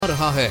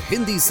रहा है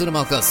हिंदी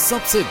सिनेमा का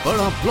सबसे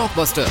बड़ा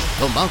ब्लॉकबस्टर।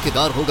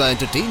 धमाकेदार होगा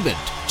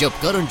एंटरटेनमेंट जब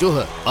करण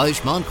जौहर,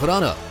 आयुष्मान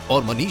खुराना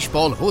और मनीष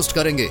पॉल होस्ट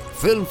करेंगे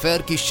फिल्म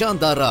फेयर की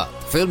शानदार रात।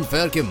 फिल्म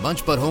फेयर के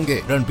मंच पर होंगे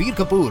रणबीर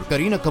कपूर,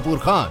 करीना कपूर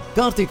खान,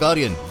 कार्तिक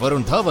आर्यन,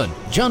 वरुण धवन,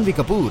 जानवी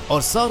कपूर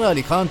और सारा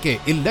अली खान के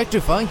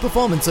इलेक्ट्रीफाइंग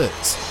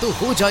परफॉर्मेंसेस। तो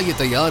हो जाइए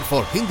तैयार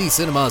for Hindi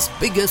cinema's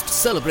biggest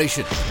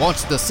celebration.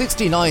 Watch the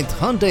 69th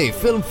Hyundai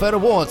Film Fair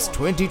Awards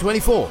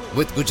 2024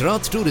 with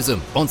Gujarat Tourism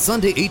on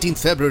Sunday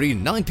 18th February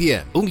 9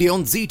 p.m. only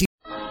on ZT.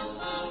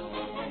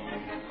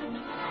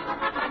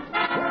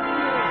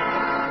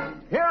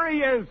 Here he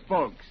is,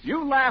 folks.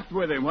 You laughed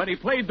with him when he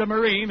played the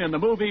Marine in the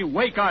movie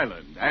Wake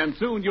Island. And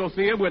soon you'll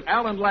see him with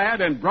Alan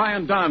Ladd and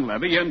Brian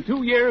Donlevy in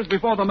 2 Years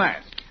Before the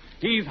Mask.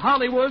 He's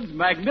Hollywood's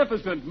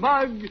magnificent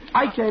mug.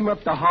 I came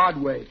up the hard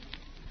way.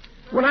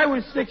 When I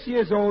was 6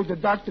 years old, the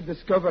doctor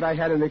discovered I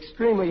had an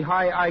extremely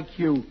high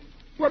IQ.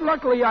 But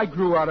luckily I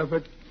grew out of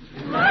it.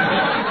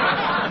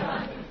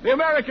 The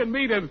American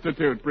Meat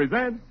Institute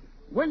presents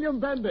William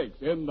Bendix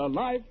in The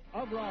Life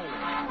of Riley.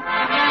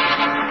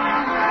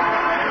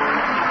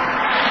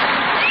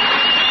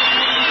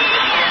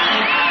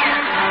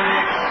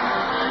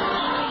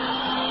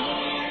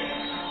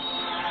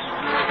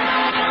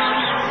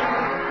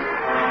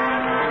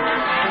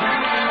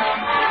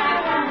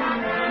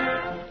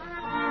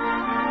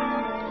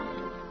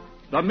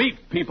 The meat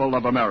people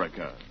of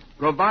America,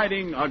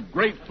 providing a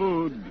great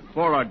food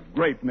for a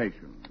great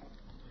nation.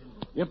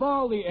 If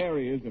all the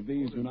areas of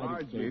these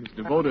United States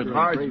devoted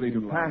largely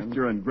to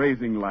pasture and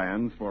grazing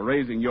lands for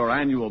raising your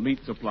annual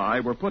meat supply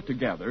were put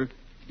together,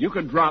 you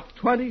could drop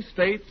 20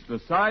 states the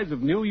size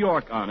of New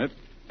York on it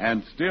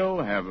and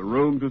still have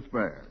room to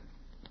spare.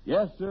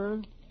 Yes,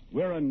 sir,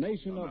 we're a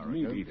nation of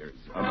meat eaters,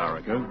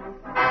 America.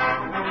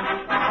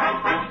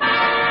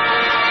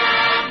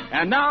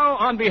 And now,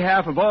 on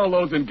behalf of all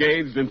those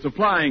engaged in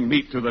supplying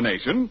meat to the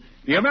nation,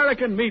 the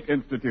American Meat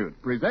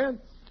Institute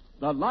presents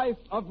The Life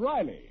of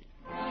Riley.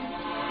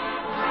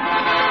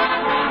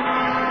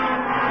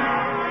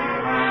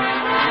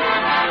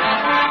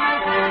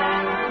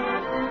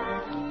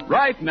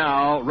 Right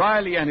now,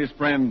 Riley and his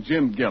friend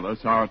Jim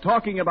Gillis are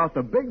talking about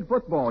the big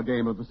football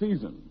game of the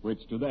season, which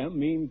to them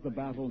means the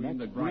battle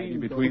next Friday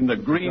between the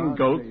Green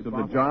Goats of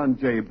the John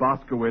J.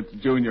 Boskowitz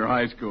Junior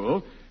High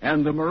School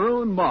and the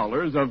Maroon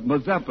Maulers of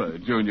Mazeppa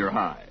Junior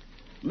High.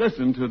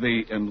 Listen to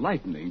the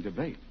enlightening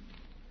debate.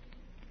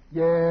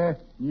 Yeah.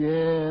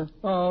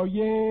 Oh,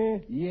 yeah.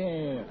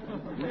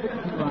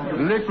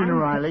 Listen,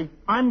 Riley,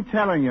 I'm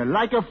telling you,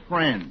 like a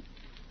friend,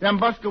 them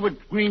Boskowitz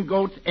Green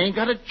Goats ain't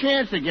got a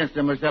chance against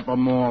the Mazeppa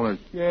Maulers.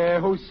 Yeah,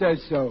 who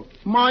says so?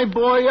 My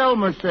boy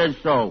Elmer says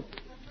so.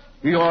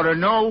 He ought to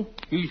know.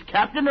 He's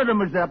captain of the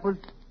Mazeppas.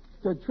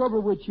 The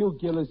trouble with you,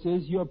 Gillis,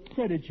 is you're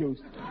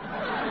prejudiced.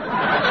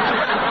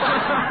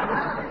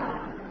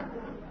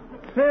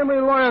 Family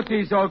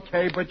loyalty's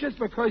okay, but just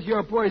because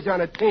your boy's on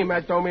a team,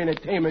 that don't mean the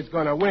team is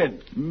going to win.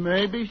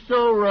 Maybe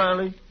so,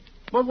 Riley.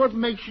 But what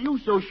makes you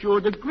so sure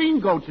the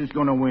Green Goats is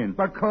going to win?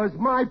 Because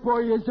my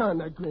boy is on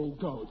the Green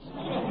Goats.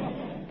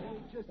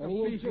 And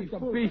he ain't just a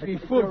beefy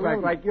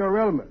fullback like your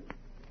Elmer.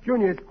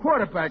 Junior's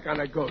quarterback on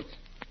the Goats.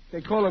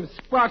 They call him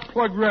Spark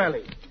Plug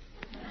Riley.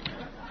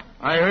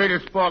 I heard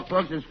his spark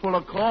plugs is full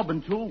of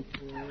carbon, too.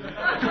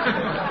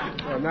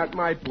 Well, not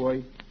my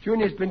boy.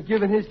 Junior's been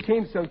giving his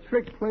team some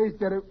trick plays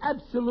that are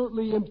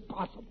absolutely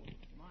impossible.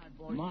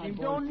 My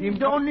team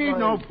don't need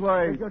no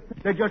play.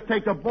 They just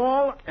take the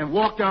ball and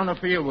walk down the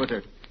field with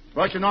it,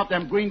 brushing off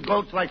them Green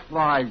Goats like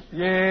flies.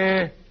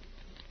 Yeah.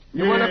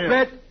 You want to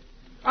bet?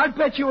 I'll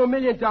bet you $1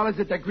 million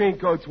that the Green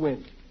Goats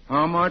win.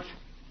 How much?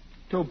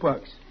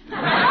 $2.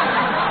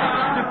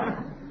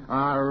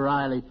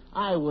 Riley,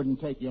 I wouldn't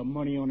take your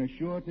money on a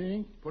sure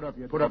thing. Put up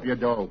your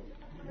dough.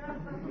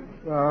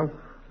 Well,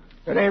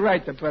 it ain't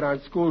right to bet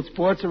on school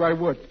sports, or I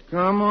would.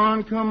 Come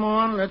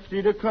on. Let's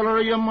see the color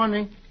of your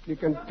money. You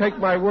can take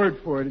my word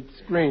for it.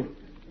 It's green.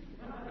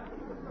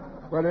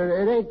 But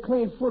it ain't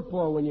clean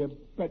football when you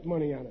bet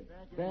money on it.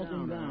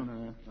 Backing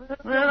down, huh?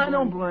 Well, I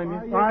don't blame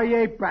you. I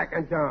ain't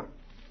backing down.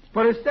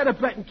 But instead of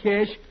betting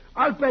cash,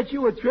 I'll bet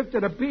you a trip to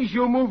the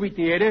Bijou movie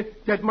theater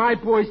that my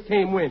boy's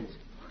team wins.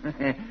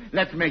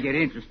 Let's make it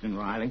interesting,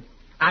 Riley.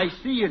 I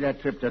see you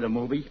that trip to the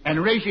movies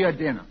and raise you a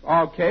dinner.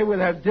 Okay, we'll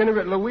have dinner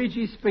at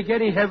Luigi's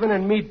Spaghetti Heaven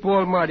and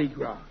Meatball Mardi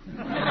Gras.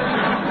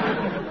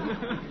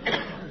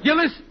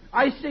 Gillis,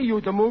 I see you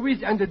at the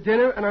movies and the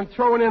dinner, and I'm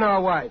throwing in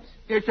our wives.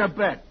 It's a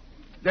bet.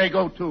 They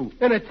go, too.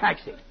 In a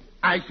taxi.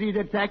 I see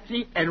the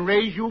taxi and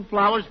raise you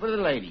flowers for the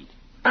ladies.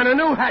 And a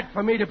new hat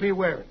for me to be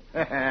wearing.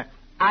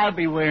 I'll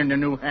be wearing the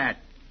new hat.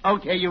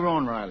 Okay, you're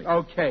on, Riley.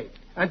 Okay.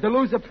 And the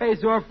loser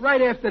pays off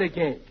right after the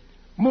game.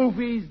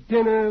 Movies,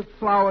 dinner,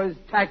 flowers,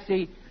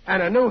 taxi,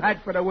 and a new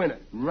hat for the winner.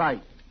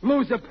 Right.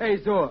 Loser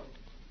pays off.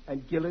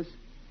 And Gillis,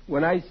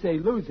 when I say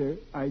loser,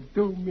 I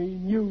do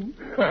mean you.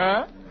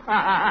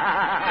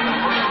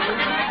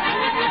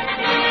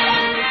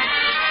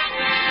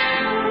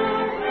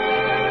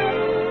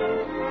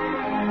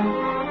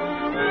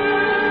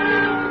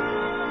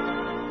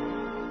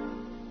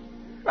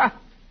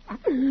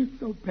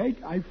 So know, Peg,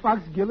 I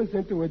foxed Gillis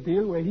into a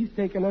deal where he's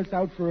taking us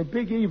out for a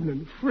big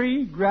evening.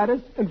 Free,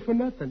 gratis, and for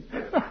nothing.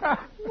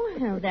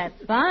 Well, that's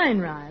fine,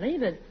 Riley,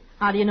 but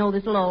how do you know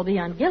this will all be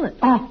on Gillis?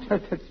 Oh,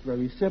 that's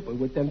very simple.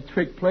 With them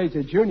trick plays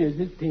of Junior's,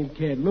 his team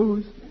can't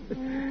lose.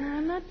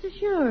 I'm not so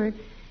sure.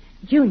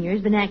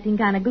 Junior's been acting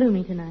kind of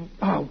gloomy tonight.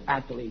 Oh,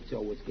 athletes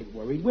always get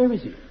worried. Where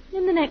is he?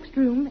 In the next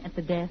room, at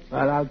the desk.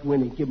 Well, I'll go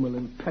in and give him a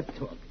little pep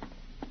talk.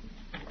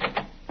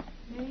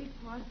 A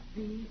plus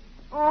B.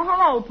 Oh,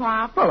 hello,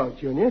 Pop. Hello,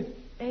 Junior.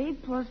 A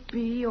plus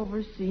B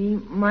over C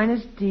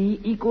minus D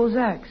equals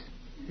X.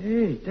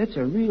 Hey, that's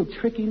a real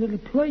tricky little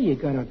play you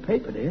got on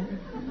paper there.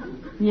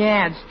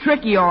 Yeah, it's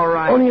tricky, all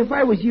right. Only if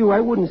I was you,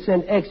 I wouldn't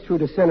send X through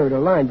the center of the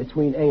line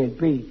between A and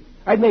B.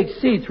 I'd make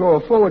C throw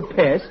a forward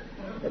pass.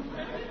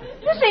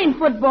 This ain't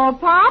football,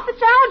 Pop.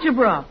 It's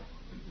algebra.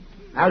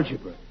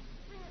 Algebra?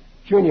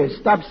 Junior,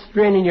 stop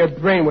straining your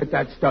brain with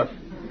that stuff.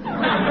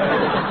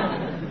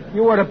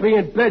 You ought to be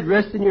in bed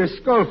resting your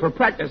skull for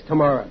practice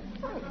tomorrow.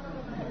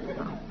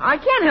 I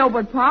can't help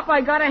it, Pop.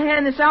 I gotta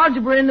hand this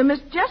algebra in to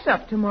Miss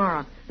Jessup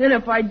tomorrow. Then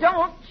if I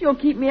don't, she'll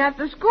keep me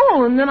after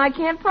school, and then I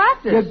can't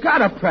practice. You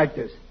gotta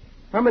practice.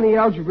 How many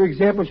algebra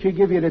examples she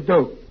give you to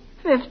do?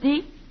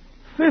 50.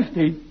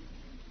 50?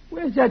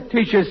 Where's that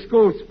teacher's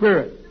school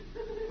spirit?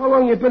 How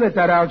long you been at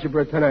that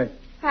algebra tonight?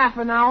 Half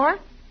an hour.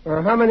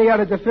 How many out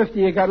of the 50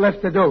 you got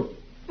left to do?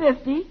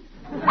 50.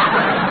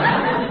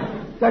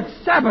 That's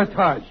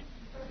sabotage.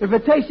 If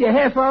it takes you a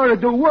half hour to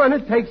do one,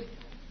 it takes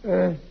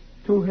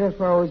 2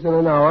 half hours and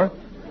an hour.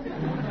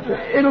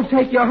 It'll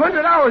take you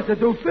 100 hours to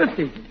do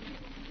 50.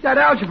 That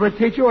algebra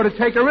teacher ought to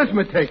take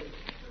arithmetic.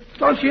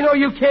 Don't you know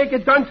you can't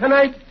get done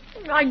tonight?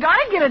 I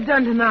gotta get it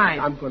done tonight.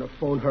 I'm going to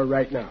phone her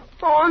right now.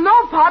 Oh,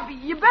 no, Pop.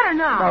 You better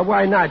not. Now,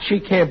 why not? She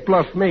can't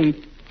bluff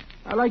me.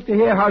 I'd like to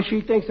hear how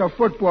she thinks a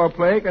football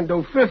player can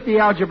do 50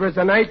 algebras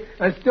a night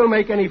and still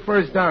make any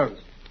first downs.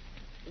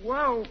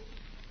 Well,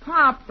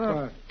 Pop,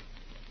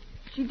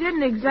 she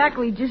didn't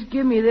exactly just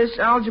give me this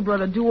algebra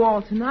to do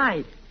all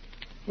tonight.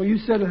 Well, you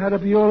said it had to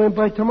be all in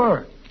by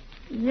tomorrow.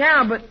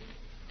 Yeah, but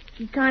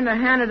she kind of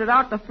handed it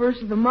out the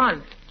first of the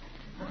month.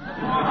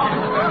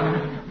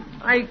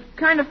 I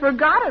kind of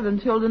forgot it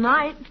until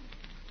tonight.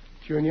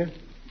 Junior,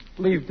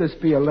 leave this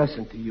be a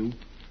lesson to you.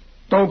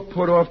 Don't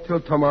put off till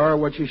tomorrow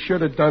what you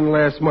should have done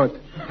last month.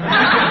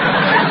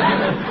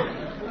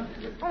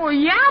 Oh,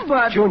 yeah,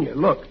 but... Junior,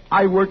 look,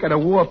 I work at a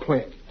war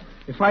plant.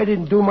 If I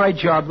didn't do my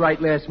job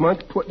right last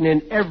month, putting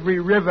in every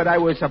rivet I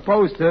was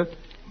supposed to,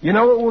 you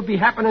know what would be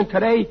happening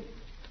today?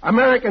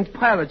 American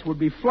pilots would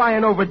be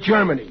flying over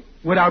Germany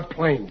without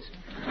planes.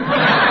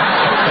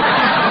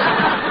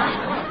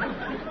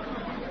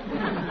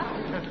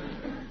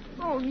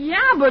 Oh,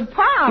 yeah, but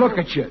Pop... Look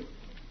at you.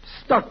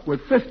 Stuck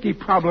with 50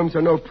 problems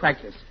and no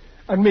practice.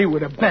 And me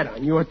with a bet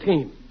on your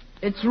team.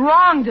 It's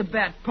wrong to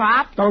bet,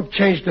 Pop. Don't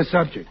change the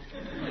subject.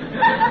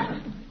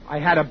 I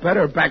had a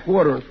better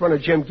backwater in front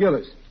of Jim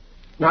Gillis.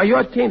 Now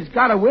your team's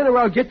got to win or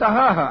I'll get the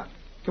ha-ha.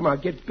 Come on,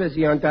 get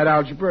busy on that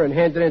algebra and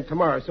hand it in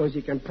tomorrow so as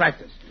you can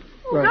practice.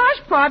 Oh,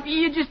 gosh, Pop,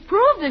 you just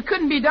proved it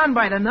couldn't be done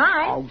by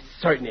tonight. Oh,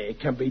 certainly it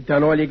can be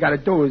done. All you got to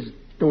do is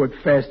do it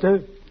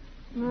faster.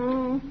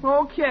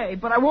 Okay,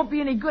 but I won't be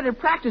any good at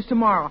practice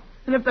tomorrow.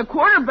 And if the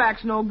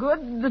quarterback's no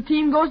good, the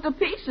team goes to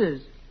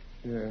pieces.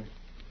 Yeah.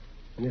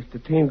 And if the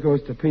team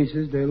goes to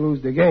pieces, they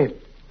lose the game.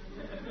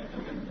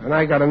 And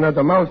I got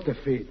another mouth to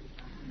feed.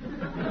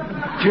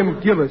 Jim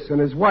Gillis and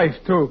his wife,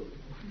 too.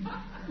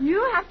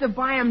 You have to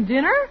buy him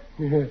dinner?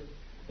 Yeah.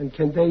 And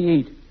can they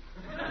eat?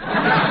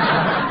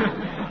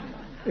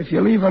 If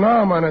you leave an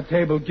arm on a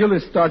table,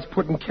 Gillis starts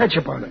putting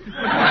ketchup on it.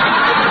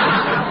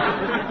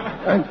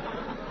 And...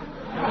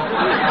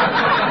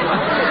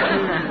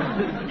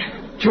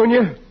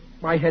 Junior,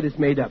 my head is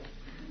made up.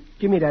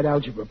 Give me that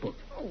algebra book.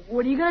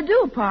 What are you going to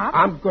do, Pop?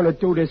 I'm going to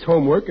do this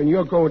homework, and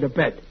you're going to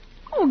bed.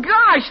 Oh,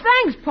 gosh,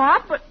 thanks,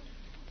 Pop, but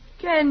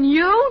can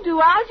you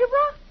do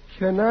algebra?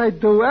 Can I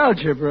do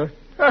algebra?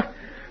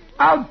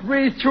 I'll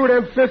breeze through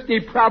them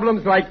 50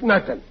 problems like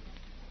nothing.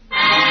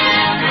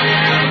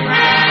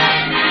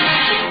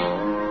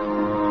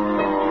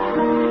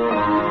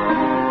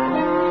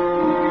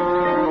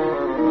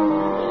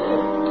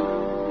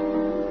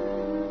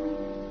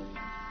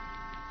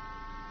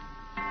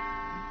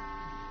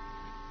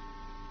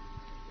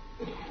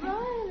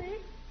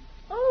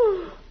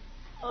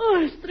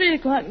 It's 3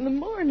 o'clock in the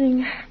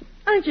morning.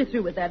 Aren't you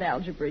through with that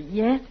algebra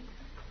yet?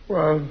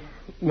 Well,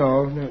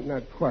 no,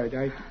 not quite.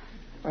 I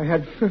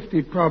had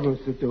 50 problems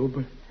to do,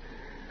 but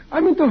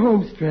I'm in the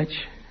home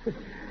stretch.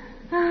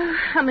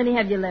 How many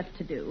have you left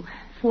to do?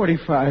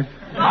 45.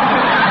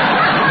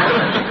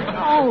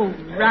 Oh,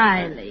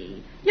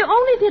 Riley. You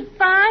only did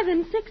 5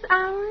 in 6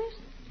 hours?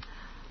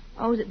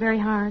 Oh, is it very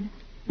hard?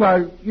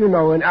 Well, you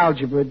know, in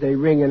algebra, they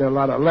ring in a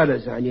lot of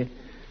letters on you.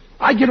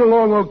 I get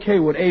along okay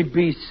with A,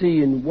 B,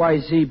 C, and Y,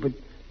 Z, but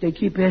they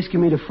keep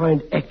asking me to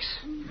find X.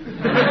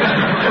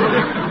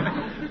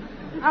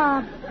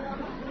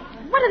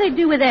 What do they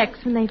do with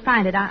X when they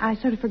find it? I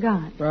sort of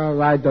forgot.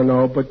 Well, I don't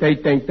know, but they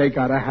think they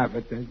gotta have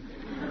it then.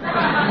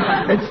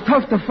 It's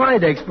tough to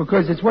find X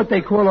because it's what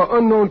they call an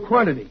unknown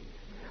quantity.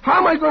 How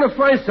am I going to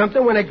find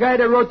something when a guy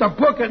that wrote the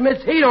book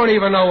admits he don't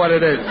even know what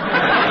it is?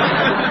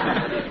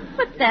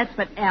 But that's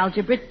what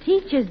algebra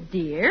teaches,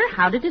 dear.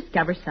 How to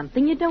discover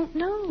something you don't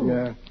know.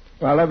 Yeah.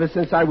 Well, ever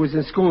since I was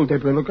in school,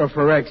 they've been looking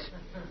for X.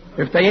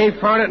 If they ain't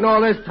found it in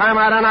all this time,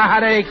 I don't know how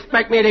they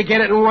expect me to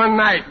get it in one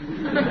night.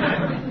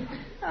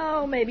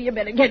 Oh, maybe you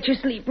better get your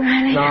sleep,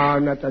 Riley. No,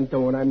 I'm not done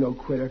doing. I'm no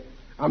quitter.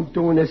 I'm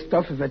doing this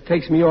stuff if it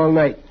takes me all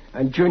night.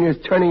 And Junior's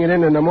turning it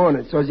in the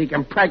morning so as he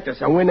can practice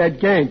and win that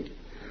game.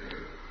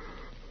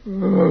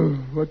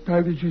 What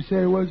time did you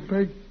say it was,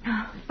 Peg?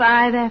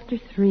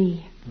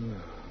 3:05.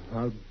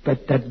 I'll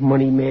bet that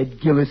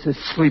money-mad Gillis is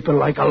sleeping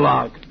like a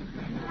log.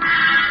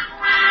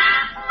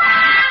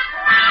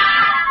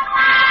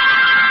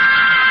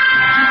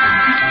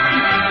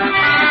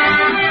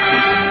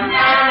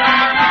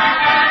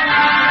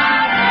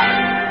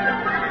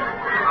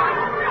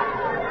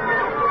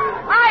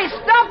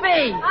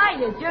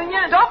 Hiya,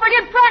 Junior. Don't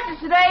forget practice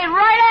today,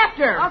 right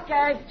after.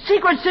 Okay.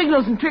 Secret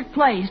signals and trick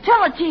plays.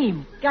 Tell the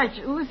team. Gosh,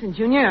 listen,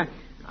 Junior.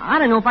 I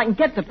don't know if I can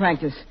get to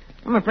practice.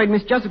 I'm afraid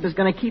Miss Jessup is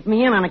going to keep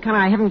me in on account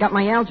I haven't got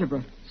my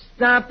algebra.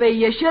 Stop it.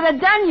 You should have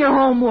done your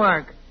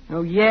homework.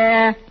 Oh,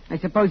 yeah? I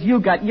suppose you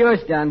got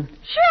yours done.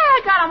 Sure,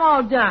 I got them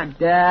all done.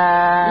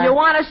 Duh. You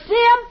want to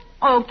see them?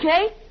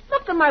 Okay.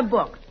 Look at my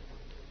book.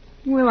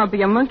 Well, I'll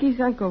be a monkey's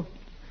uncle.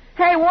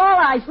 Hey,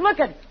 Walleyes, look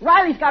it.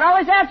 Riley's got all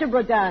his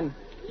algebra done.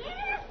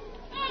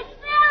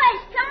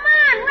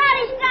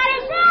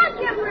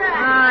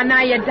 Ah,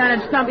 now you done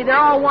it, Stumpy. They're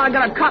all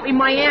gonna copy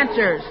my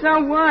answers.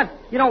 So what?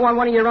 You don't want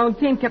one of your own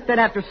team kept that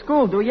after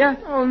school, do you?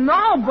 Oh,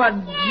 no, but...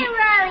 Yeah,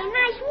 Riley,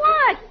 nice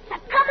work.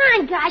 Come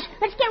on, guys.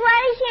 Let's get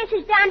Riley's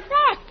answers down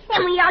fast.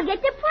 Then we all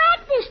get to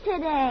practice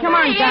today. Come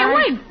on, guys.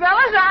 Hey, wait,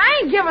 fellas.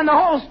 I ain't giving the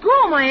whole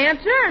school my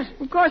answers.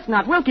 Of course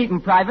not. We'll keep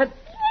them private.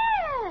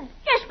 Yeah,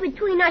 just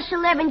between us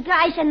 11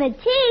 guys and the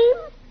team.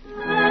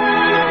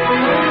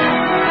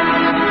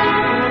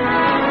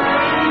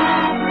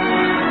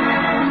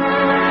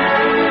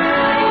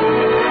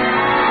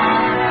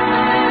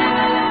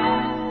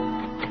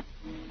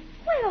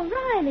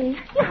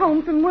 You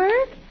home from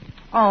work?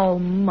 Oh,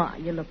 my,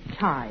 you look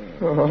tired.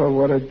 Oh,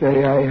 what a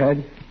day I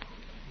had.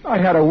 I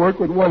had to work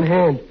with one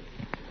hand.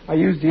 I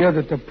used the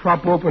other to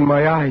prop open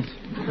my eyes.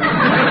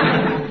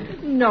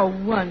 No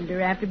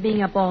wonder, after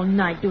being up all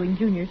night doing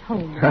Junior's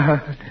homework.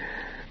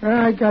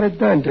 I got it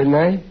done, didn't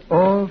I?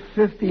 All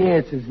 50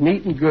 answers,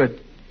 neat and good.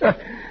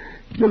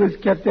 Gillis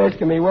kept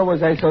asking me what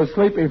was I so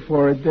sleepy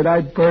for. Did I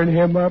burn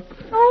him up?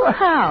 Oh,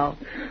 how?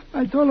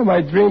 I told him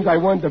I dreamed I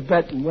won the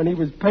bet, and when he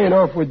was paying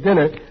off with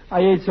dinner, I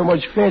ate so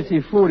much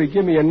fancy food it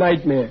gave me a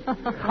nightmare.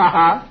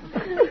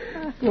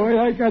 Boy,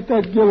 I got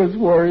that Gillis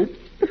worried.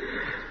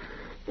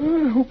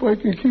 I hope I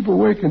can keep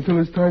awake until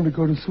it's time to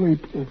go to sleep.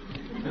 Well,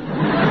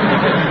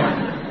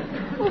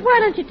 why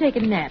don't you take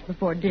a nap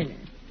before dinner?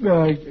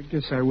 No, I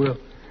guess I will.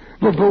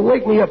 But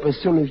wake me up as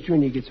soon as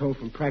Junior gets home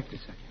from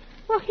practice.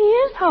 Well, he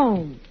is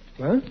home.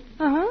 Huh?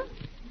 Uh-huh.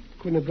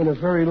 Couldn't have been a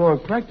very long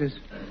practice.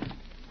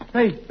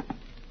 Hey,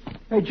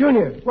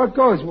 Junior, what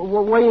goes?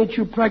 Why ain't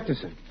you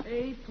practicing?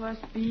 A plus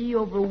B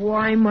over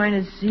Y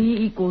minus Z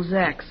equals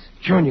X.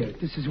 Junior,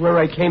 this is where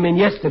I came in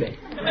yesterday.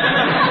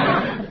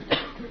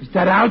 Is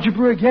that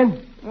algebra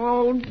again?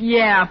 Oh,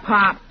 yeah,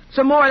 Pop.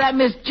 Some more of that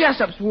Miss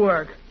Jessup's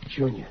work.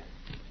 Junior,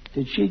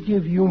 did she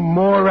give you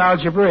more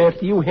algebra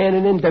after you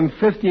handed in them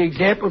 50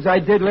 examples I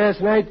did last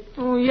night?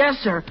 Oh, yes,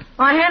 sir.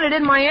 I handed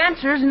in my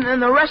answers, and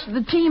then the rest of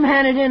the team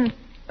handed in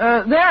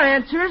their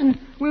answers, and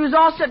we was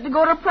all set to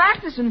go to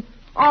practice, and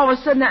all of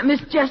a sudden that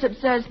Miss Jessup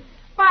says,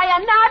 by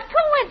an odd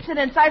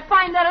coincidence, I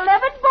find that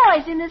 11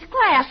 boys in this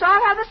class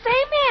all have the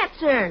same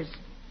answers.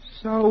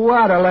 So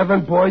what?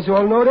 11 boys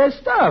all know their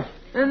stuff.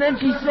 And then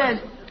she says,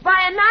 by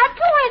an odd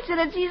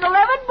coincidence, these 11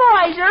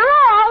 boys are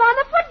all on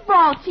the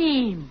football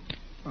team.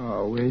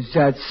 Oh, is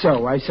that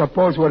so? I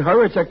suppose with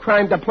her it's a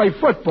crime to play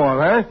football,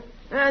 huh?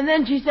 And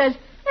then she says,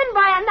 and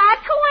by an odd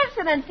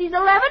coincidence, these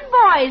 11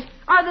 boys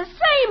are the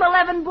same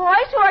 11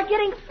 boys who are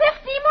getting 50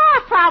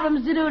 more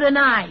problems to do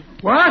tonight.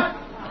 What?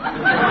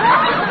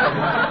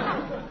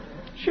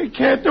 She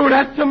can't do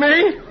that to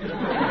me.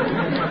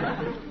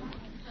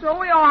 So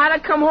we all had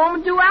to come home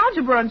and do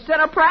algebra instead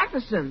of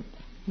practicing.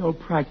 No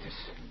practice.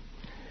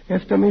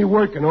 After me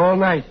working all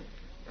night.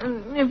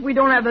 And if we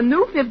don't have the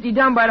new 50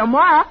 done by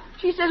tomorrow,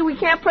 she says we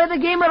can't play the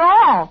game at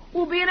all.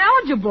 We'll be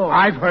ineligible.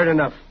 I've heard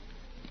enough.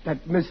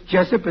 That Miss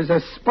Jessup is a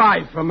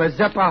spy from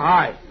Mazeppa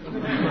High.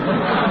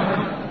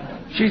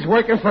 She's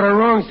working for the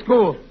wrong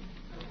school.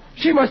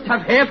 She must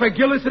have half of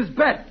Gillis's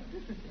bet.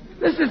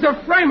 This is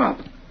a frame-up.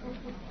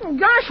 Oh,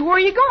 gosh, where are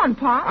you going,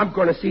 Pop? I'm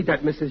going to see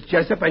that Mrs.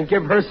 Jessup and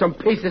give her some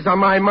pieces on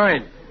my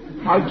mind.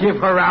 I'll give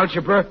her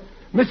algebra.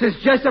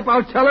 Mrs. Jessup,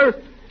 I'll tell her,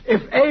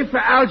 if A for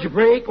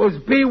algebra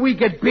equals B, we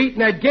get beat in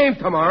that game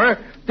tomorrow,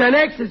 then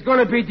X is going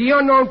to be the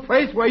unknown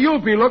place where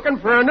you'll be looking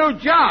for a new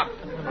job.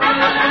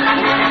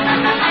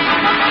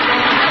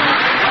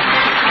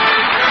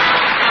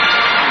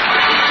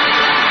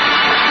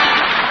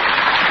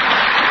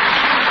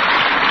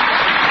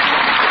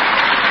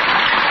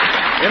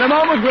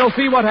 moment, we'll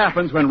see what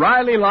happens when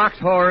Riley locks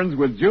horns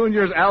with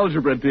Junior's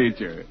algebra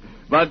teacher.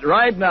 But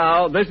right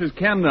now, this is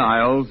Ken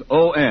Niles,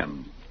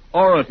 O.M.,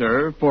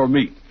 orator for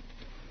meat.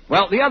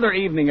 Well, the other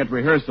evening at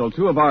rehearsal,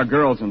 two of our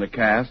girls in the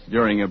cast,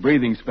 during a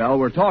breathing spell,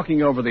 were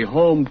talking over the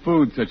home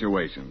food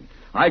situation.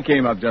 I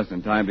came up just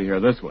in time to hear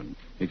this one.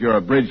 If you're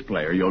a bridge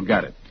player, you'll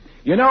get it.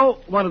 You know,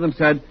 one of them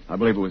said, I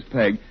believe it was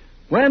Peg,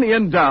 when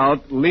in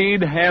doubt,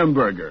 lead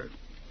hamburger.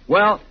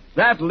 Well,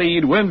 that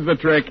lead wins the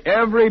trick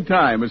every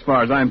time as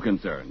far as I'm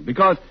concerned.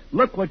 Because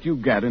look what you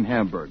get in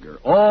hamburger.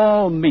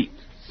 All meat.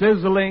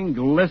 Sizzling,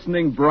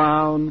 glistening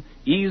brown,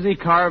 easy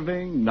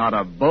carving, not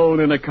a bone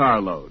in a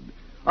carload.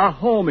 A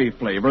homey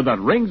flavor that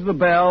rings the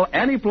bell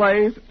any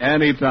place,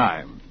 any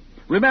time.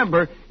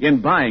 Remember,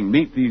 in buying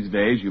meat these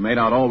days, you may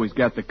not always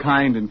get the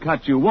kind and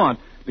cut you want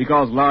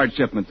because large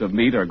shipments of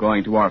meat are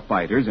going to our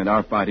fighters and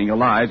our fighting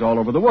allies all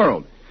over the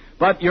world.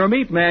 But your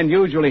meat man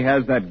usually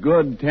has that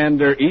good,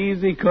 tender,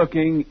 easy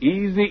cooking,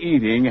 easy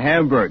eating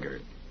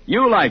hamburger.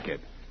 You like it.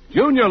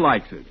 Junior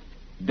likes it.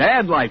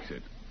 Dad likes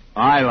it.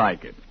 I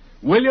like it.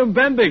 William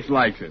Bendix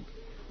likes it.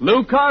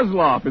 Lou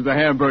Kozloff is a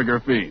hamburger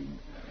fiend.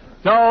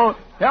 So,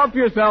 help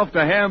yourself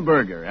to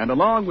hamburger, and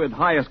along with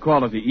highest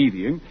quality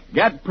eating,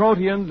 get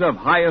proteins of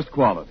highest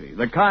quality,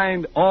 the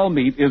kind all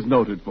meat is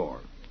noted for.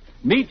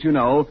 Meat, you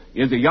know,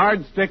 is a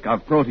yardstick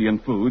of protein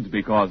foods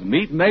because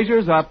meat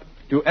measures up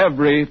to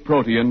every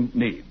protein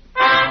need.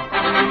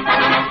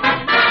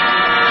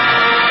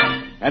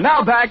 And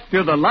now back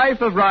to The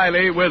Life of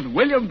Riley with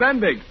William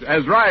Bendix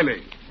as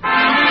Riley.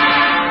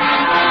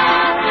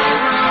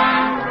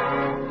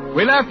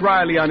 We left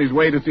Riley on his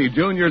way to see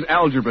Junior's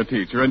algebra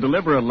teacher and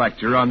deliver a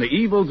lecture on the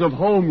evils of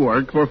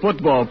homework for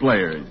football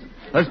players,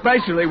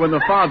 especially when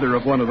the father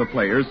of one of the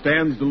players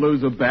stands to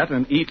lose a bet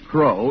and eat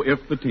crow if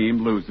the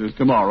team loses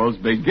tomorrow's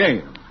big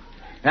game.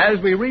 As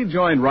we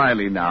rejoin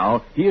Riley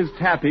now, he is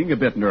tapping a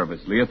bit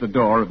nervously at the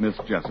door of Miss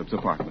Jessup's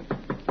apartment.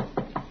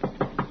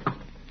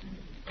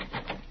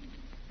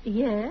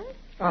 Yes?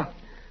 Ah,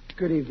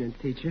 good evening,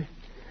 teacher.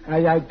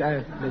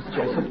 Miss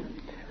Jessup.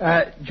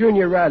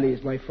 Junior Riley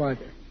is my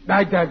father.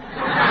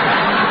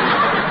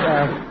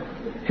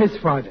 His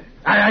father.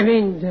 I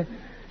mean,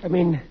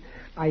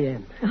 I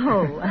am.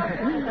 Oh,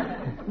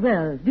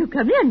 well, do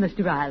come in,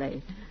 Mr.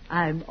 Riley.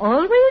 I'm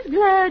always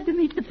glad to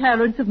meet the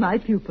parents of my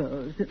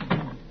pupils.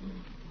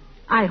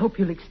 I hope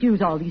you'll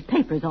excuse all these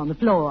papers on the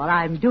floor.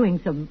 I'm doing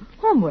some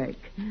homework.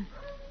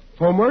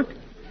 Homework?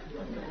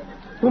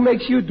 Who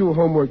makes you do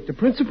homework? The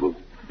principal?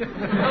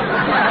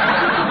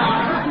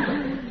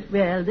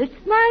 Well,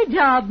 it's my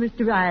job,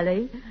 Mr.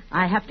 Riley.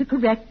 I have to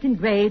correct and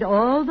grade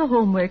all the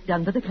homework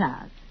done for the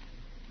class.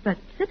 But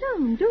sit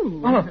down,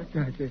 do. Oh,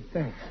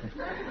 thanks.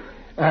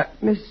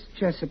 Miss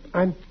Jessup,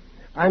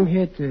 I'm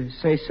here to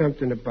say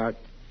something about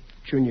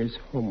Junior's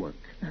homework.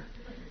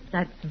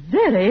 That's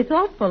very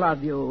thoughtful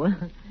of you.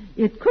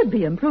 It could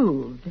be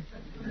improved.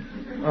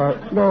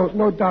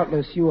 No,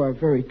 doubtless you are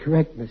very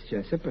correct, Miss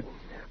Jessup. But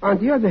on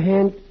the other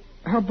hand,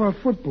 how about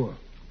football?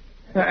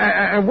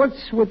 And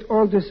what's with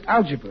all this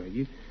algebra?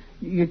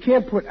 You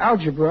can't put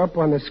algebra up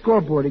on the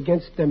scoreboard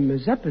against them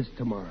Mazeppas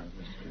tomorrow.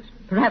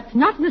 Perhaps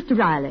not, Mr.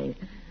 Riley.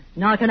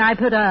 Nor can I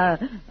put a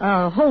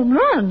home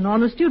run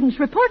on a student's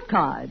report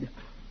card.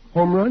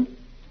 Home run?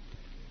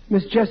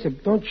 Miss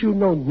Jessup, don't you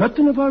know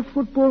nothing about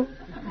football?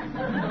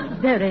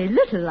 Very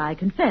little, I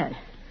confess.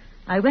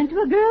 I went to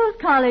a girls'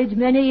 college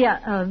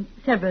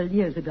several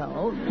years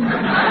ago.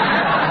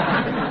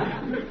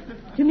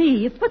 To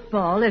me,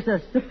 football is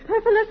a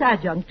superfluous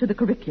adjunct to the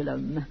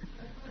curriculum.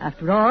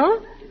 After all,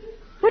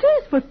 what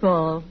is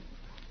football?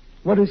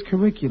 What is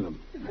curriculum?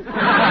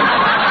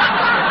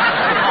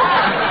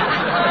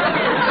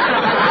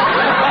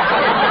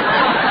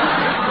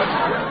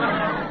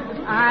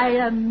 I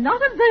am not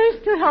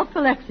averse to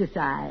helpful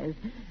exercise,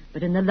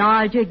 but in the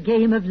larger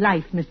game of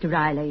life, Mr.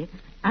 Riley,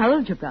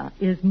 algebra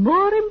is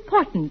more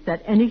important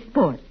than any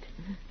sport.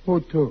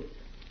 Who to?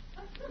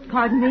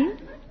 Pardon me?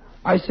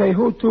 I say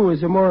who to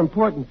is more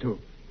important to.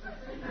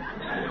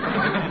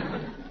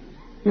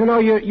 You know,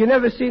 you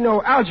never see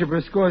no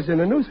algebra scores in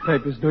the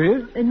newspapers, do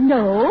you?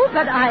 No,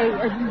 but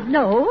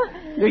no.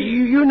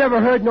 You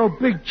never heard no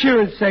big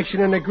cheering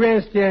section in the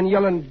grandstand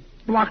yelling,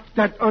 block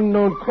that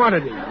unknown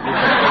quantity.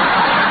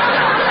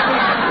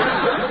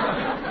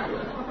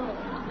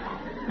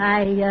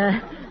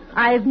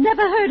 I've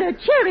never heard a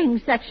cheering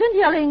section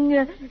yelling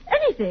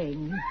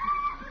anything.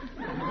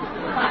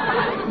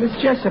 Miss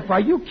Jessup, are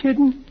you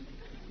kidding?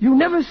 You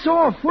never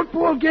saw a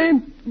football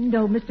game?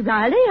 No, Mr.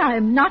 Riley,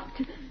 I'm not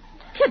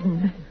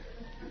kidding.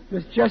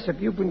 Miss Jessup,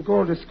 you've been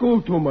going to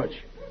school too much.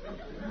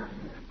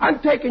 I'm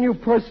taking you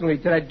personally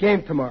to that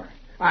game tomorrow.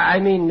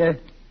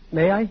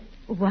 May I?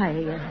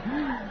 Why,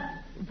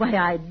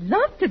 I'd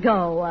love to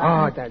go.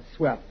 Oh, that's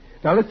swell.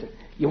 Now, listen,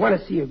 you want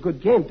to see a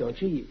good game,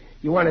 don't you?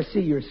 You want to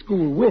see your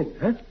school win,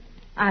 huh?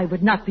 I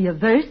would not be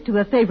averse to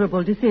a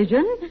favorable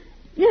decision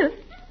if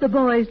the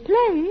boys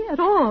play at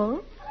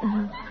all.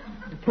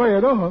 Play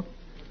at all?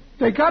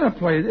 They got to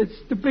play. It's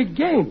the big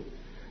game.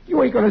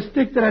 You ain't going to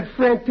stick to that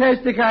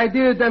fantastic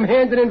idea of them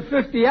handing in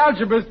 50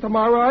 algebras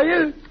tomorrow, are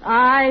you?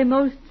 I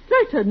most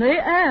certainly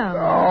am.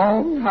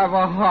 Oh, have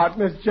a heart,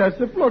 Miss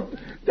Jessup. Look,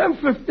 them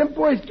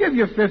boys give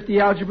you 50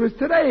 algebras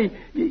today,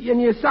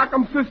 and you sock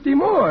them 50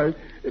 more.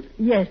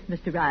 Yes,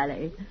 Mr.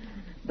 Riley.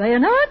 By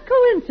an odd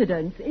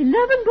coincidence,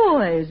 11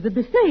 boys with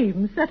the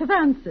same set of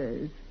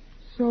answers.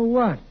 So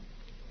what?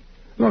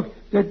 Look,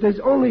 there's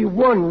only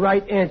one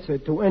right answer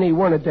to any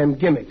one of them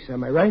gimmicks,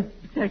 am I right?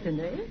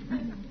 Certainly.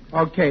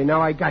 Okay,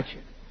 now I got you.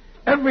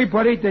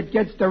 Everybody that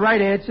gets the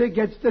right answer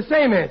gets the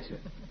same answer.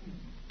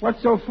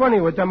 What's so funny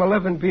with them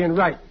 11 being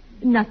right?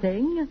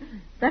 Nothing.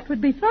 That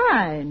would be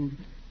fine.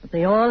 But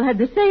they all had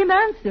the same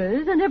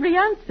answers, and every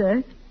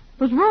answer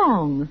was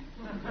wrong.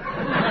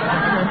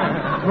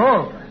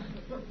 Wrong?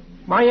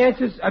 My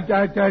answers,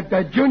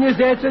 Junior's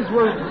answers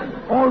were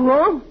all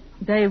wrong?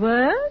 They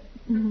were?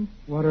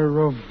 What a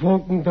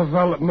revolting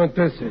development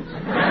this is.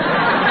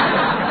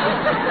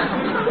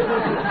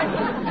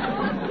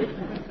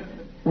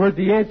 Were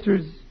the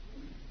answers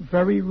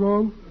very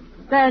wrong?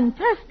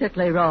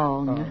 Fantastically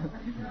wrong. Oh.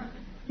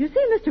 You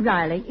see, Mr.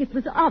 Riley, it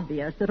was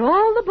obvious that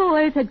all the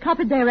boys had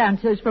copied their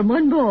answers from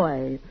one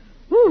boy,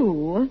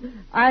 who,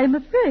 I'm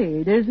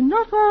afraid, is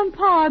not on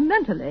par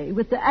mentally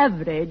with the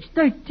average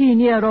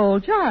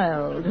 13-year-old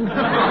child.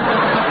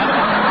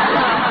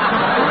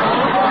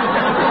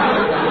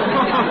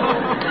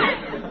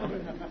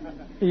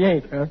 He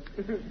ain't, huh?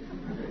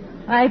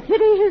 I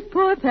pity his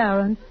poor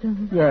parents.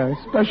 Yeah,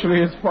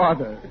 especially his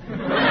father.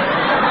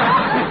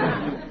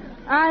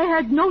 I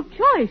had no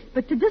choice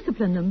but to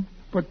discipline them.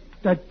 But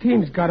that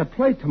team's got to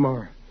play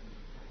tomorrow.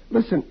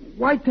 Listen,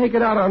 why take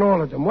it out on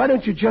all of them? Why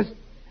don't you just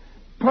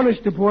punish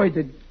the boy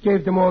that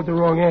gave them all the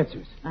wrong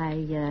answers?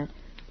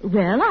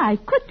 Well, I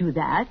could do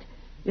that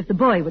if the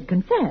boy would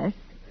confess.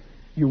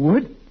 You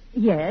would?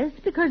 Yes,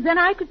 because then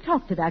I could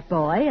talk to that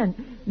boy and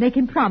make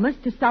him promise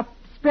to stop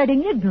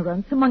spreading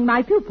ignorance among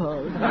my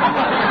pupils.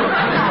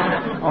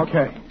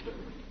 Okay.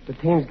 The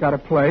team's got to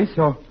play,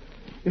 so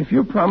if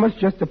you promise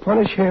just to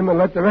punish him and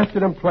let the rest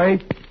of them play,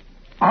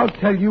 I'll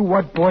tell you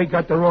what boy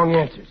got the wrong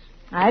answers.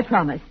 I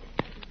promised.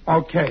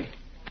 Okay.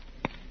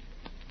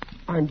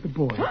 I'm the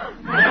boy.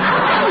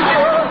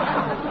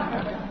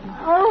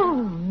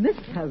 Oh,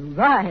 Mr.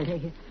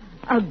 Riley,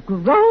 a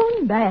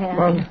grown man.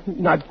 Well,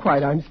 not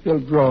quite. I'm still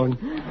grown.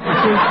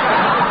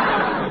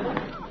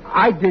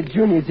 I did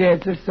Junior's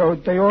answers, so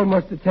they all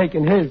must have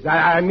taken his.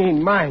 I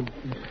mean mine.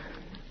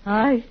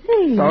 I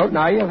see. So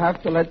now you'll have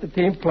to let the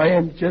team play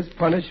and just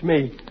punish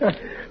me.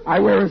 I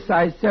wear a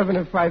size 7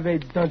 and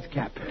 5/8 dunce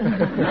cap.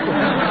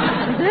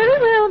 Very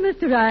well,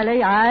 Mr.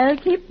 Riley. I'll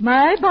keep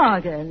my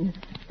bargain.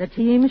 The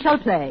team shall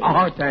play.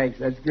 Oh, thanks.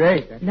 That's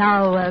great.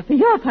 Now, for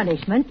your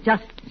punishment,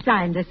 just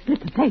sign this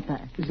slip of paper.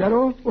 Is that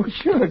all? Oh,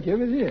 sure.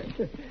 Give it here.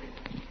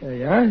 There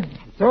you are.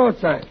 It's all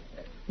signed.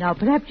 Now,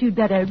 perhaps you'd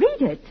better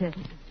read it,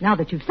 now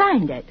that you've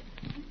signed it.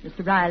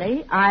 Mr.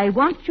 Riley, I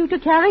want you to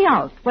carry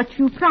out what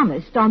you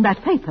promised on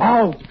that paper.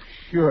 Oh,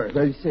 sure.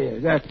 Let's see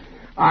it.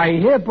 I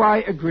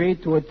hereby agree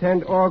to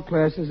attend all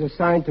classes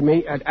assigned to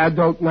me at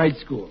adult night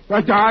school.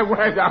 Hey,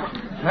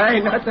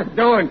 nothing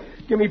doing.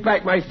 Give me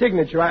back my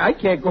signature. I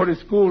can't go to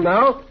school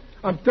now.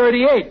 I'm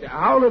 38.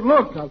 How'll it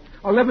look?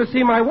 I'll never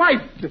see my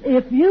wife.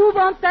 If you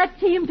want that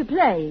team to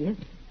play,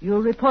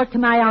 you'll report to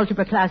my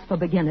algebra class for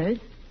beginners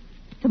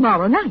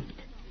tomorrow night.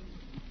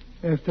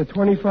 After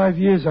 25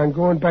 years, I'm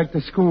going back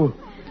to school.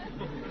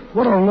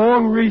 What a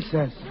long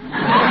recess.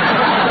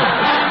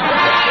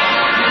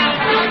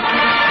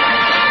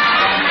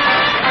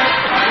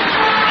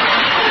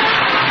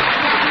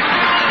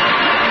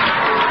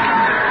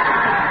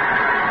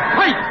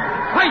 Hey!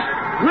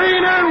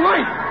 Green and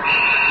white!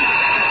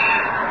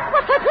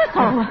 What's that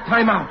whistle?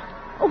 Time out.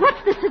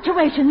 What's the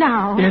situation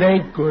now? It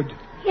ain't good.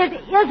 It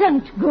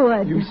isn't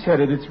good. You said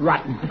it. It's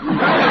rotten.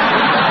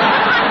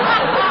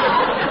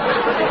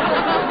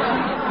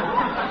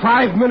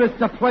 5 minutes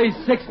to play,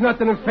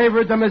 6-0 in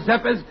favor of the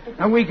Mazeppas,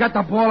 and we got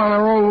the ball on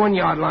our own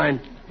 1-yard line.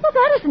 Well,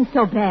 that isn't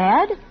so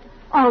bad.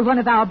 All one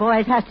of our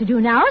boys has to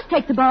do now is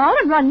take the ball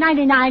and run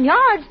 99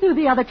 yards through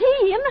the other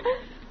team.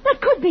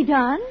 That could be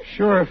done.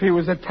 Sure, if he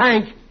was a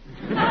tank.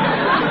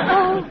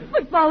 Oh,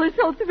 football is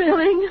so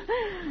thrilling.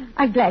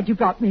 I'm glad you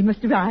brought me,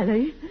 Mr.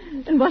 Riley.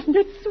 And wasn't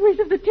it sweet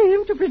of the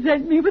team to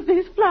present me with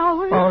these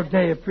flowers? Oh,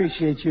 they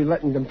appreciate you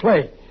letting them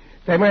play.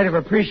 They might have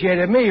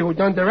appreciated me who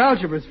done their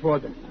algebras for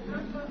them.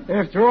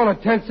 After all, a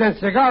 10-cent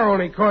cigar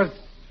only costs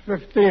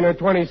 15 or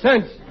 20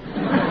 cents.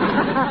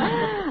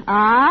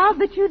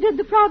 But you did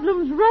the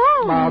problems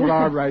wrong. Well,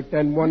 all right,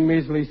 then. One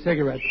measly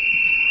cigarette.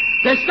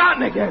 They're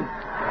starting again.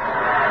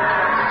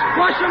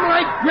 Squash them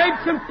like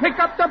grapes and pick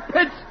up the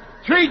pits.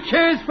 3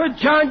 cheers for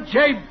John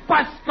J.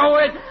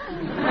 Buskowitz.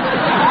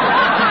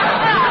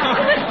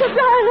 Mr.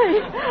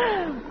 Riley,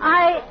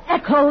 I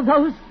echo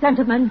those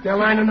sentiments. They're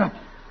lining up.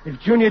 If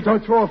Junior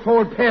don't throw a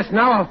forward pass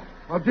now,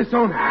 I'll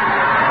disown him.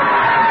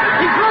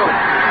 He's going.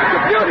 It's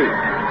a beauty.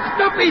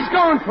 Stumpy's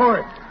going for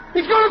it.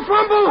 He's going to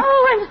fumble.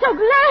 Oh, I'm so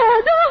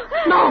glad.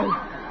 Oh.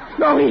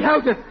 No, he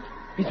held it.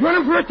 He's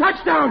running for a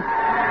touchdown.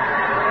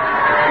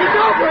 It's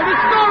over. The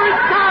score is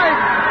tied.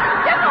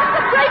 Give up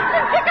the grapes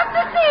and pick up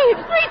the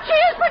seeds. 3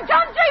 cheers for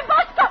John J.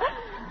 Buster.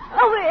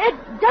 Oh, it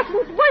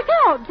doesn't work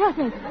out, does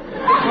it?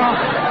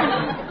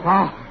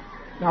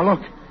 Now,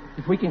 look.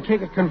 If we can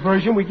kick a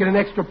conversion, we get an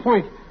extra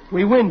point.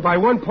 We win by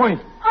 1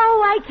 point.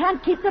 Oh, I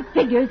can't keep the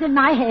figures in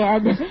my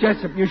head. Miss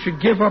Jessup, you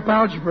should give up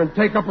algebra and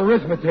take up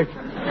arithmetic.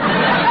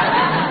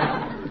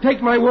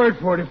 Take my word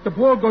for it. If the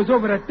ball goes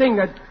over that thing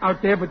that's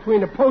out there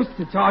between the posts,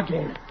 it's our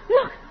game.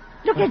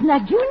 Look, isn't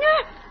that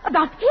Junior?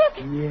 About to kick?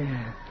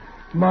 Yeah,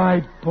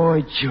 my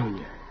boy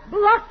Junior.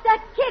 Block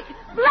that kick!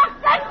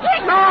 Block that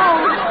kick!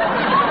 No!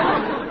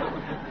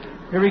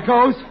 Here he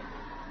goes. We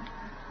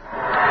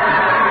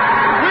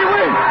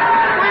win!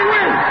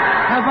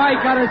 Have I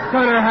got a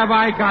son or have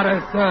I got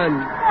a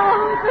son?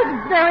 Oh, it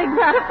was very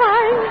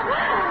gratifying.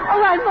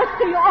 Oh, I must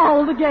see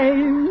all the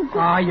games.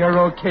 You're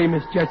okay,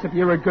 Miss Jessup.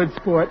 You're a good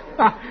sport.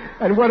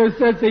 And what a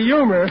sense of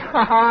humor.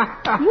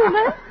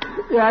 Humor?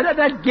 Yeah,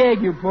 that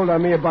gag you pulled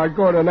on me about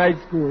going to night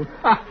school.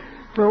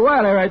 For a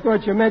while there, I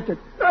thought you meant it.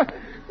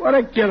 What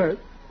a killer.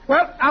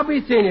 Well, I'll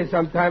be seeing you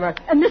sometime.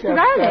 Mr.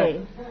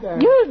 Riley,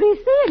 you'll be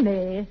seeing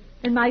me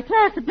in my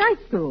class at night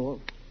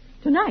school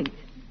tonight.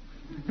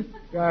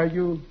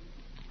 You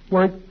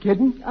weren't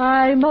kidding?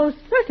 I most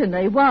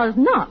certainly was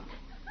not.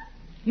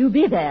 You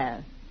be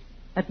there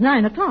at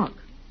 9 o'clock.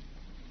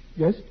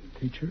 Yes,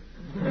 teacher.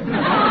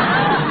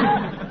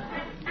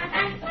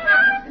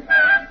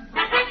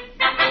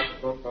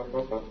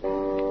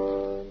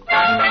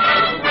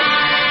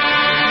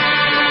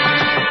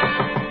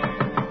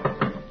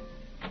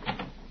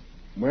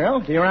 Well,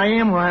 here I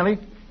am, Riley.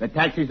 The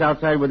taxi's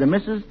outside with the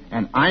missus,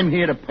 and I'm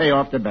here to pay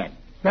off the bet.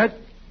 Bet?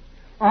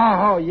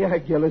 Oh, yeah,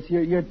 Gillis.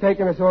 You're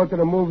taking us all to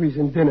the movies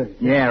and dinner.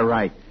 Yeah,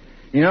 right.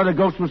 You know, the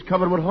Ghost was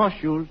covered with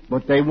horseshoes,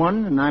 but they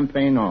won, and I'm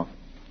paying off.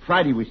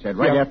 Friday, we said,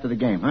 right after the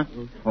game, huh?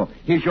 Oh,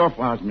 here's your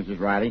flowers, Mrs.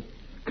 Riley.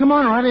 Come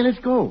on, Riley, let's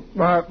go.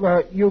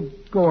 You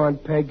go on,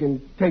 Peg, and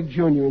take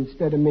Junior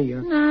instead of me,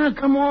 huh? Nah,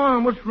 come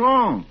on. What's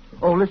wrong?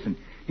 Oh, listen.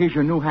 Here's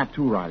your new hat,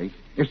 too, Riley.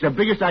 It's the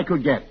biggest I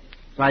could get.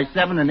 Size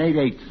 7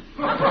 8/8.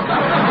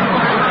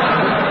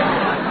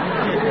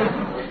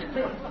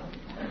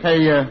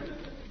 Hey,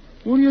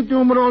 what are you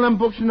doing with all them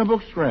books in the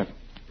bookstrap?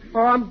 Oh,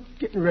 I'm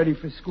getting ready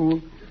for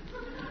school.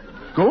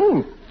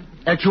 School?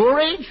 At your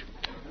age?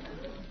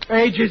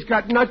 Age has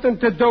got nothing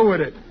to do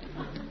with it.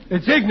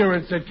 It's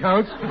ignorance that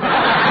counts.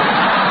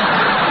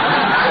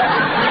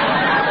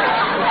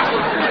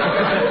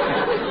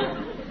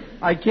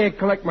 I can't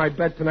collect my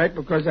bet tonight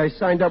because I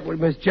signed up with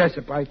Miss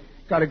Jessup. I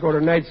got to go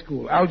to night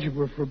school.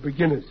 Algebra for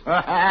beginners.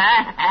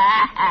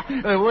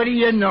 What do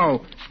you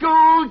know?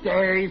 School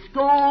days,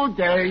 0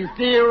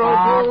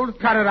 gold.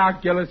 Cut it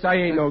out, Gillis. I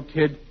ain't no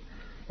kid.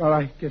 Well,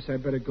 I guess I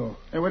better go.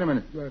 Hey, wait a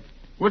minute.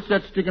 What's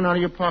that sticking out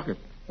of your pocket?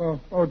 Oh,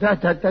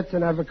 that's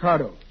an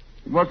avocado.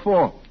 What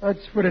for?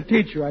 That's for the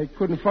teacher. I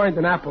couldn't find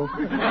an apple. The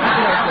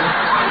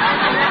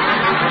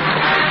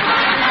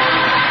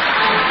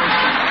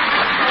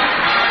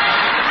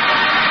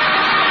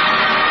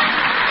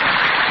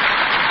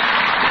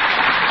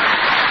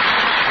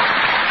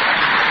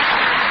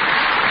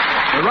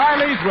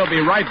Rileys will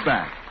be right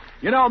back.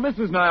 You know,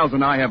 Mrs. Niles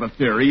and I have a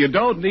theory. You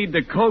don't need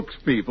to coax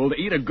people to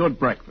eat a good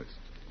breakfast.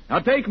 Now,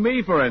 take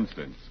me, for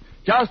instance.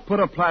 Just put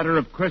a platter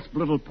of crisp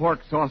little pork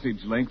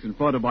sausage links in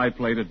front of my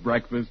plate at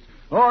breakfast,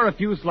 or a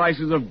few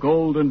slices of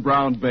golden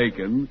brown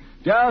bacon,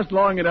 just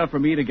long enough for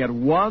me to get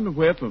one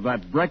whiff of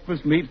that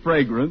breakfast meat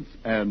fragrance,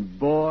 and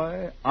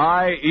boy,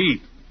 I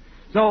eat.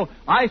 So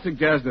I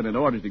suggest that in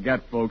order to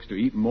get folks to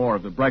eat more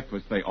of the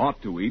breakfast they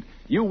ought to eat,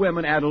 you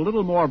women add a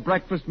little more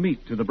breakfast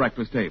meat to the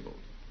breakfast table.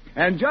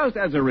 And just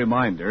as a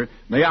reminder,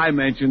 may I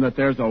mention that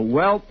there's a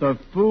wealth of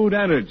food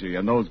energy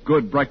in those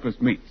good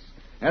breakfast meats,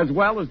 as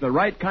well as the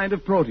right kind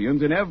of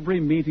proteins in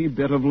every meaty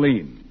bit of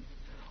lean.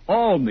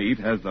 All meat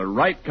has the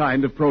right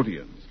kind of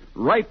proteins,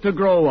 right to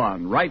grow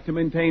on, right to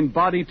maintain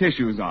body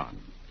tissues on.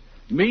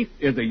 Meat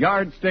is a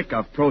yardstick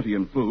of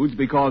protein foods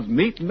because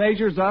meat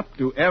measures up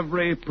to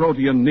every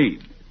protein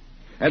need.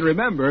 And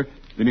remember,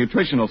 the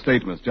nutritional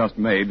statements just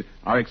made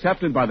are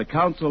accepted by the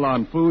Council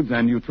on Foods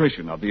and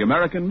Nutrition of the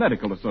American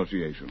Medical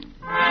Association.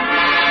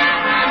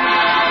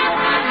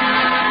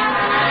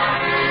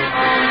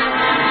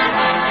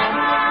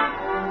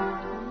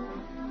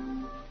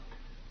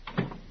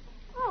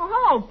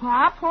 Hello,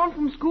 Pop. Home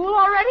from school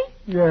already?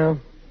 Yeah.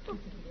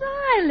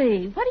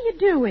 Riley, what are you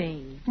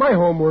doing? My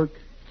homework.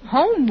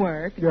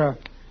 Homework? Yeah.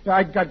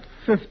 I got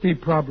 50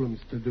 problems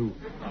to do.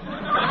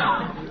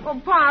 Well,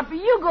 Pop,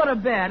 you go to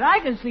bed. I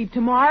can sleep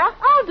tomorrow.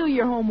 I'll do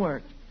your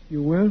homework.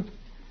 You will?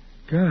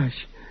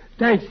 Gosh.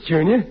 Thanks,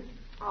 Junior.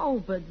 Oh,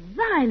 but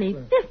Riley,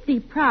 50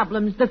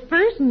 problems the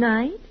first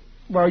night?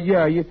 Well,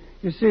 yeah. You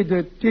see,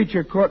 the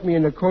teacher caught me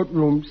in the coat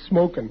room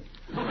smoking.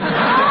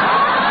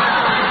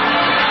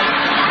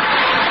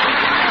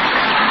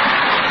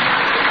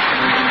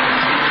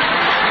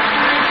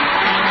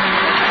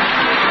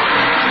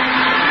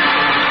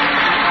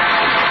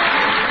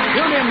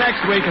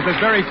 Next week at this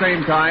very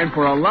same time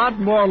for a lot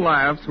more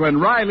laughs when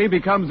Riley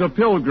becomes a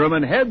pilgrim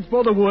and heads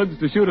for the woods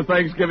to shoot a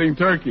Thanksgiving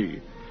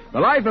turkey. The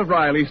Life of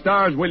Riley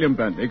stars William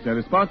Bendix and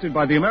is sponsored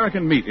by the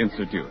American Meat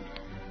Institute.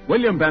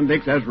 William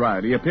Bendix as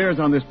Riley appears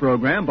on this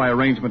program by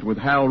arrangement with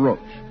Hal Roach.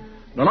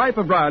 The Life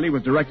of Riley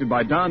was directed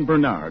by Don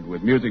Bernard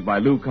with music by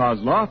Lou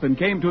Kozloff and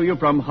came to you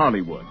from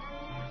Hollywood.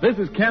 This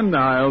is Ken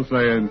Niles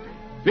saying,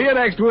 see you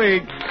next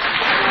week.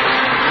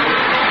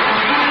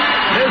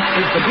 This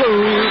is the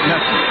Blue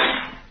Network.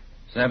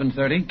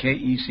 7:30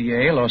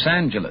 KECA Los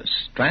Angeles.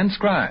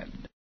 Transcribed.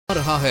 आ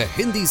रहा है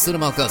Hindi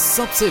cinema का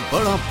सबसे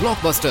बड़ा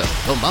blockbuster.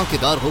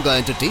 धमाकेदार होगा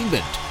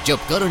entertainment जब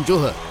करण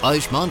जौहर,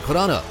 आयुष्मान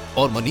खुराना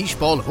और Manish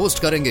Paul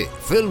host करेंगे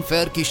फिल्म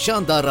फेयर की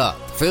शानदार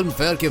रात। फिल्म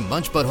फेयर के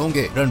मंच पर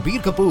होंगे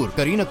रणबीर कपूर,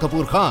 करीना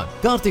कपूर खान,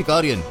 कार्तिक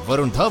आर्यन,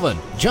 वरुण धवन,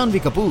 जानवी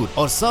कपूर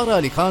और सारा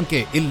अली खान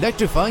के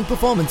इलेक्ट्रीफाइंग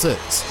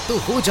परफॉर्मेंसेस। तो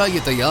हो जाइए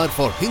तैयार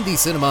for Hindi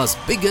cinema's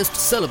biggest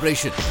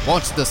celebration.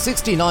 Watch the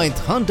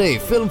 69th Hyundai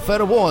Film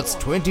Fair Awards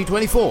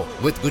 2024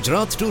 with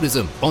Gujarat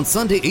Tourism on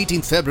Sunday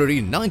 18th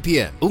February 9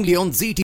 p.m. only on ZT.